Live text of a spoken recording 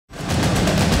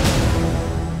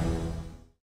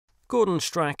Gordon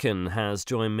Strachan has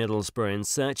joined Middlesbrough in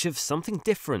search of something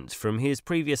different from his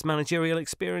previous managerial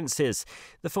experiences.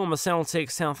 The former Celtic,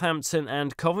 Southampton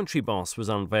and Coventry boss was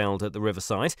unveiled at the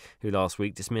Riverside, who last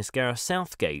week dismissed Gareth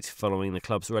Southgate following the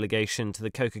club's relegation to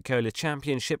the Coca-Cola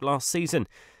Championship last season.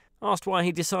 Asked why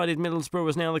he decided Middlesbrough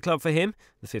was now the club for him,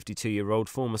 the 52-year-old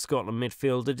former Scotland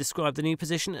midfielder described the new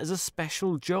position as a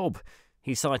special job.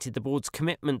 He cited the board's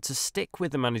commitment to stick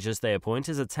with the managers they appoint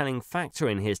as a telling factor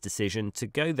in his decision to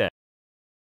go there.